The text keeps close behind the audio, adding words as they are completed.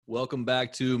Welcome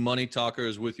back to Money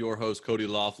Talkers with your host, Cody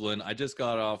Laughlin. I just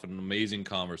got off an amazing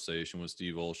conversation with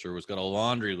Steve Olsher, who's got a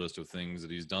laundry list of things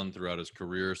that he's done throughout his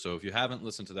career. So if you haven't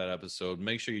listened to that episode,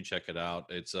 make sure you check it out.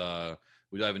 It's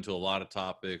we dive into a lot of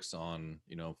topics on,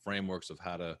 frameworks of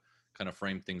how to kind of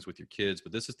frame things with your kids.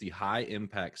 But this is the high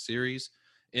impact series.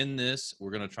 In this,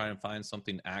 we're going to try and find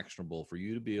something actionable for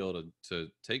you to be able to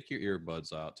take your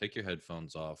earbuds out, take your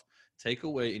headphones off, take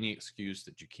away any excuse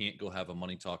that you can't go have a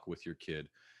money talk with your kid,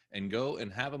 and go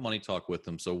and have a money talk with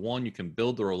them. So one, you can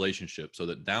build the relationship so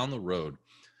that down the road,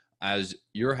 as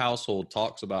your household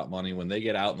talks about money, when they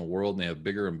get out in the world and they have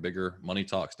bigger and bigger money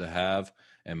talks to have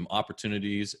and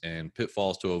opportunities and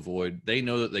pitfalls to avoid, they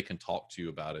know that they can talk to you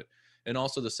about it. And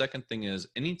also the second thing is,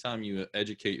 anytime you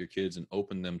educate your kids and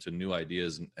open them to new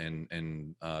ideas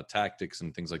and tactics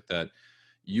and things like that,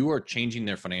 you are changing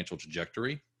their financial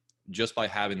trajectory just by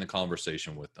having the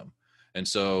conversation with them. And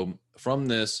so from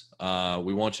this,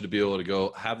 we want you to be able to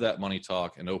go have that money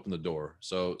talk and open the door.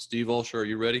 So Steve Olsher, are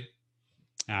you ready?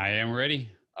 I am ready.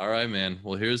 All right, man.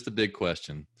 Well, here's the big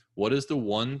question. What is the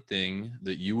one thing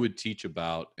that you would teach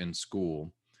about in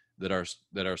school that our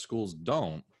schools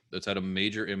don't, that's had a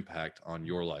major impact on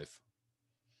your life?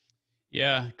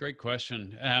 Yeah, great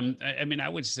question. I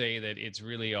would say that it's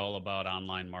really all about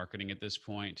online marketing at this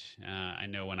point. I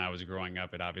know when I was growing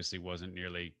up, it obviously wasn't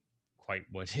nearly quite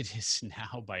what it is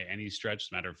now by any stretch. As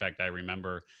a matter of fact, I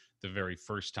remember the very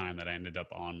first time that I ended up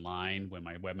online when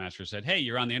my webmaster said, "Hey,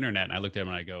 you're on the internet." And I looked at him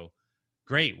and I go,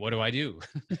 "Great, what do I do?"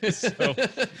 So,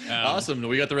 awesome.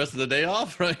 We got the rest of the day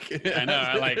off, right? I know.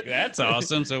 I like, that's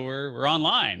awesome. So we're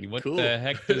online. What Cool. the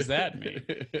heck does that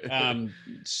mean?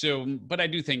 But I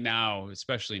do think now,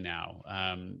 especially now,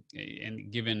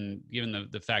 and given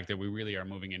the fact that we really are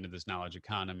moving into this knowledge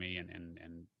economy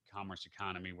and commerce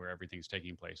economy where everything's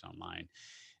taking place online,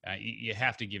 you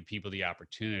have to give people the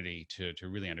opportunity to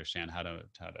really understand how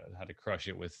to crush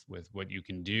it with what you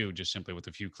can do just simply with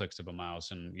a few clicks of a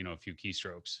mouse and a few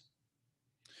keystrokes.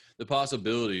 The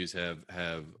possibilities have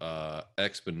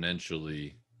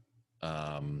exponentially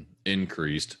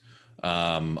increased.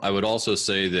 I would also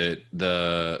say that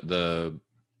the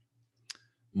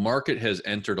market has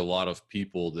entered a lot of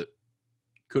people that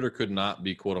could or could not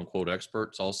be quote unquote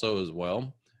experts also as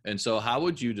well. And so how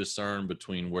would you discern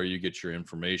between where you get your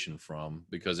information from?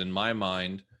 Because in my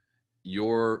mind,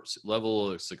 your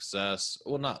level of success,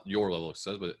 well, not your level of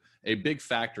success, but a big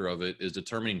factor of it is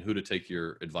determining who to take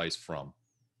your advice from,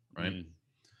 right? Mm.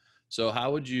 So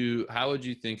how would you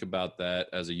think about that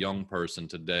as a young person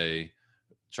today,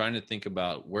 trying to think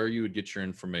about where you would get your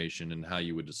information and how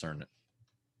you would discern it?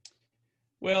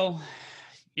 Well,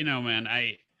 man,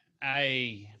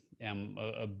 I am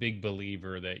a big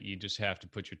believer that you just have to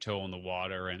put your toe in the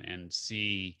water and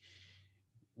see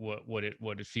what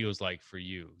it feels like for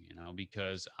you,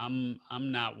 because I'm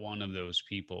not one of those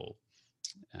people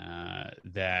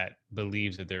that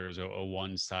believes that there's a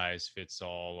one size fits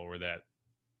all, or that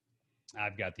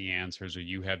I've got the answers or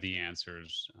you have the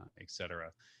answers, etc.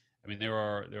 I mean, there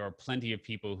are plenty of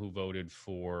people who voted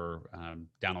for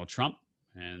Donald Trump,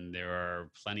 and there are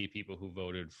plenty of people who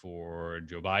voted for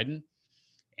Joe Biden.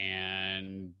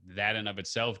 And that in of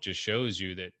itself just shows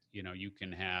you that, you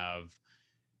can have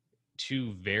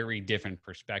two very different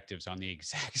perspectives on the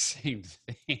exact same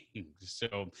thing.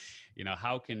 So,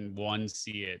 how can one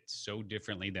see it so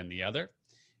differently than the other?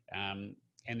 And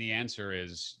the answer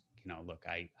is, look,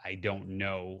 I don't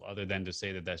know, other than to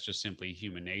say that that's just simply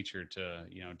human nature to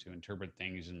interpret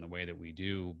things in the way that we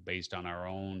do based on our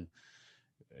own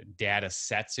data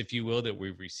sets, if you will, that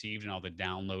we've received and all the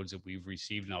downloads that we've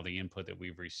received and all the input that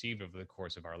we've received over the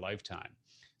course of our lifetime.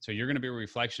 So you're going to be a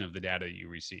reflection of the data that you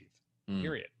receive,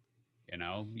 period.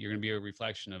 You're going to be a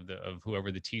reflection of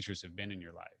whoever the teachers have been in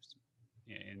your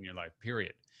life,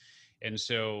 period. And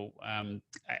so, I'm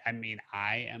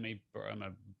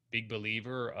a big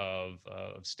believer of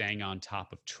staying on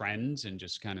top of trends and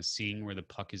just kind of seeing where the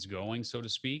puck is going, so to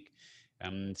speak.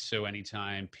 So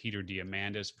anytime Peter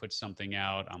Diamandis puts something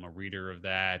out, I'm a reader of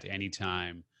that.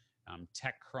 Anytime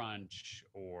TechCrunch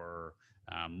or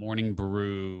Morning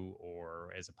Brew,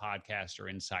 or as a podcaster,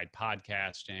 Inside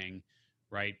Podcasting,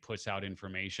 right, puts out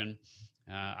information,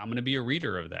 I'm going to be a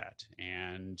reader of that.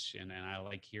 And I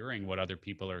like hearing what other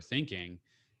people are thinking.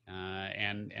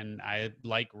 And I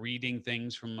like reading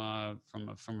things from a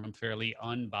fairly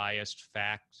unbiased,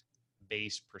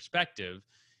 fact-based perspective.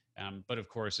 But of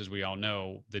course, as we all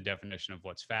know, the definition of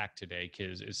what's fact today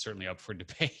is certainly up for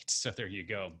debate. So there you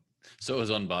go. So is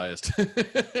unbiased. So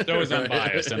is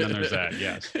unbiased, and then there's that.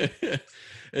 Yes.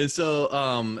 And so,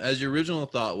 as your original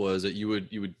thought was that you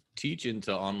would teach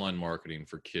into online marketing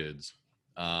for kids,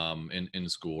 in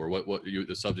school, or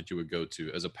the subject you would go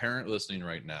to. As a parent listening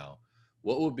right now,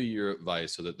 what would be your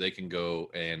advice so that they can go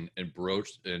and broach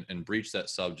and breach that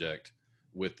subject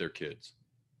with their kids?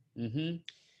 Mm-hmm.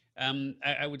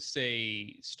 I would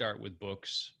say start with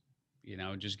books.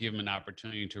 Just give them an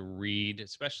opportunity to read,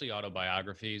 especially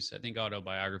autobiographies. I think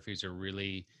autobiographies are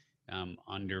really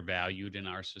undervalued in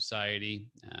our society,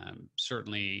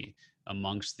 certainly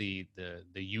amongst the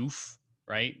youth,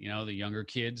 right? The younger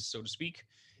kids, so to speak.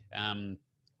 And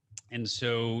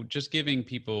so just giving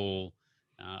people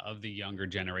of the younger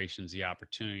generations the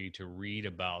opportunity to read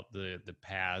about the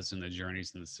paths and the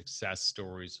journeys and the success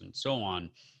stories and so on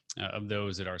of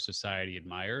those that our society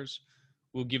admires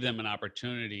will give them an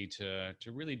opportunity to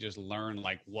really just learn,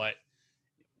 like, what,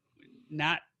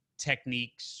 not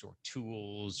techniques or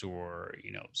tools or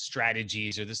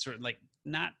strategies or this sort of, like,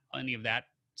 not any of that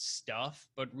stuff,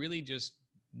 but really just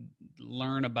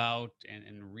learn about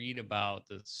and read about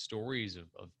the stories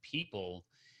of people,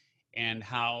 and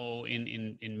how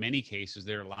in many cases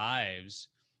their lives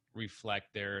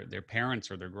reflect their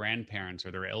parents or their grandparents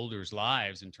or their elders'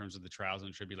 lives in terms of the trials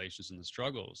and tribulations and the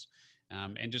struggles,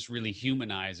 and just really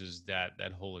humanizes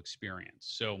that whole experience.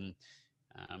 So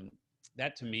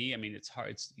that, to me, I mean, it's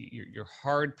hard. You're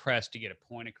hard pressed to get a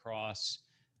point across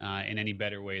in any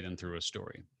better way than through a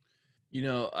story.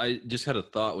 I just had a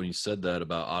thought when you said that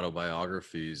about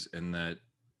autobiographies, and that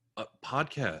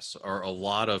podcasts are a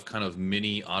lot of kind of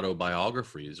mini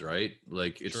autobiographies, right?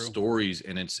 Like, it's True. stories,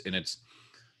 and it's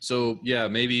so, yeah,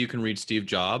 maybe you can read Steve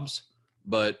Jobs,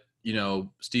 but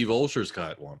Steve Olsher's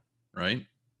got one, right?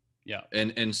 Yeah.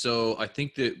 And so I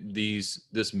think that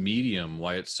this medium,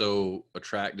 why it's so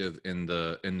attractive in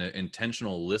the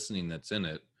intentional listening that's in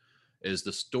it, is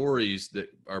the stories that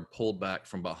are pulled back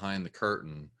from behind the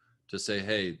curtain to say,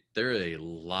 hey, there are a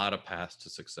lot of paths to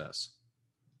success,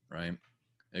 right?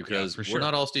 Because we're we're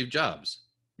not sure. all Steve Jobs,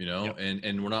 Yep.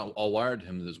 and we're not all wired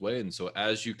him this way. And so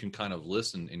as you can kind of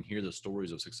listen and hear the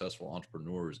stories of successful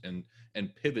entrepreneurs and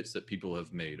pivots that people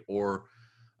have made, or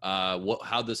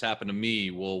how this happened to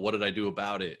me, well, what did I do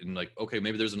about it? And, like, okay,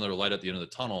 maybe there's another light at the end of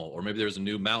the tunnel, or maybe there's a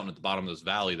new mountain at the bottom of this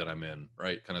valley that I'm in,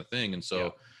 right? Kind of thing. And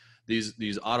so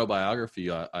these autobiography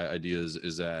ideas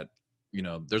is that,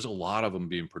 there's a lot of them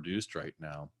being produced right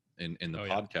now in the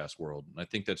podcast world. And I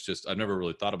think that's just, I've never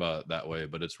really thought about it that way,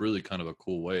 but it's really kind of a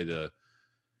cool way to,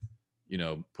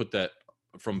 put that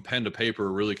from pen to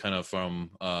paper, really kind of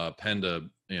from pen to,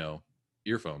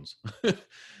 earphones,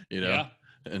 Yeah.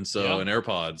 and so, and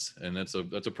AirPods. And that's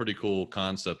a pretty cool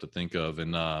concept to think of.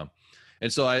 And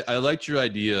so I liked your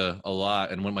idea a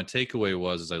lot. And what my takeaway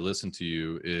was as I listened to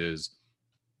you is,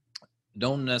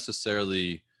 don't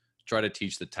necessarily try to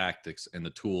teach the tactics and the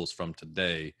tools from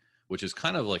today, which is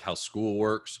kind of like how school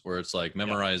works, where it's like,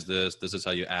 memorize this is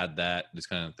how you add that, these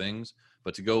kind of things,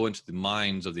 but to go into the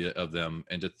minds of them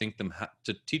and to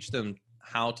teach them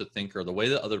how to think, or the way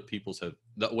that other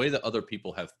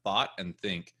people have thought and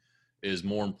think, is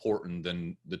more important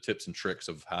than the tips and tricks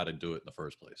of how to do it in the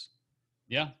first place.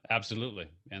 Yeah, absolutely.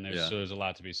 And there's a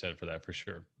lot to be said for that, for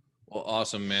sure. Well,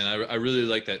 awesome, man. I really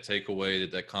like that takeaway,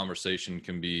 that conversation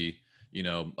can be,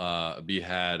 be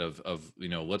had of,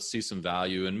 let's see some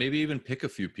value, and maybe even pick a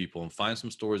few people and find some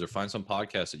stories or find some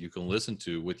podcasts that you can listen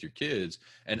to with your kids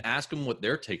and ask them what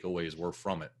their takeaways were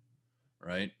from it.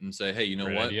 Right. And say, hey,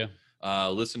 Great what? idea.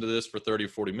 Listen to this for 30 or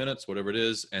 40 minutes, whatever it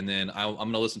is. And then I'm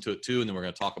going to listen to it too. And then we're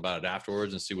going to talk about it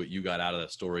afterwards and see what you got out of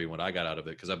that story and what I got out of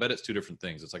it. Cause I bet it's two different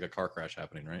things. It's like a car crash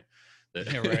happening, right?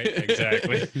 Yeah, right.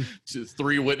 Exactly.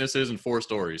 3 witnesses and 4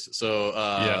 stories. So,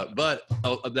 but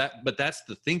that's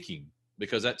the thinking,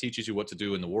 because that teaches you what to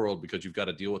do in the world, because you've got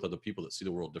to deal with other people that see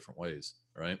the world different ways.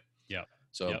 Right. Yeah.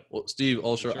 So, well, Steve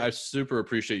Olsher, I super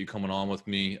appreciate you coming on with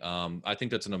me. I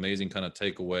think that's an amazing kind of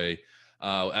takeaway.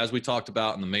 As we talked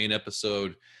about in the main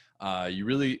episode,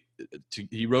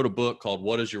 he wrote a book called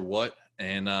What Is Your What?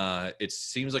 And it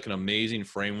seems like an amazing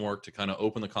framework to kind of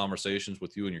open the conversations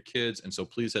with you and your kids. And so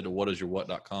please head to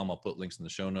whatisyourwhat.com. I'll put links in the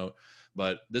show note.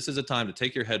 But this is a time to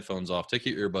take your headphones off, take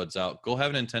your earbuds out, go have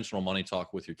an intentional money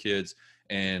talk with your kids,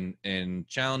 and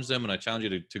challenge them. And I challenge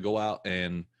you to go out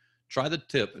and try the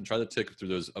tip through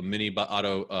those mini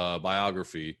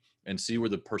biography, and see where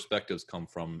the perspectives come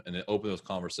from, and then open those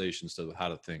conversations to how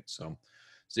to think. So,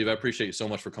 Steve, I appreciate you so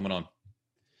much for coming on.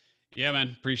 Yeah,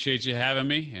 man. Appreciate you having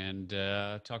me, and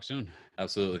talk soon.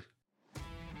 Absolutely.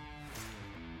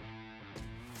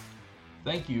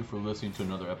 Thank you for listening to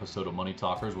another episode of Money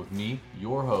Talkers with me,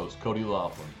 your host, Cody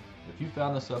Laughlin. If you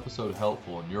found this episode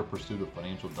helpful in your pursuit of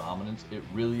financial dominance, it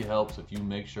really helps if you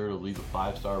make sure to leave a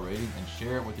 5-star rating and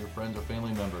share it with your friends or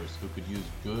family members who could use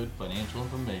good financial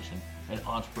information and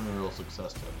entrepreneurial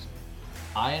success tips.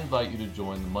 I invite you to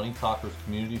join the Money Talkers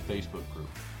community Facebook group.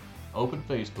 Open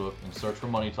Facebook and search for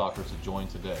Money Talkers to join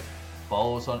today.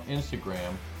 Follow us on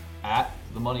Instagram at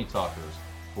The Money Talkers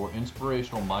for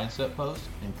inspirational mindset posts,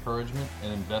 encouragement,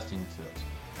 and investing tips.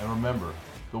 And remember,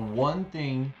 the one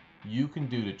thing you can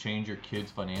do to change your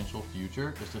kids' financial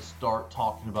future is to start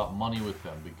talking about money with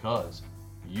them, because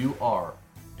you are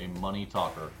a money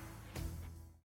talker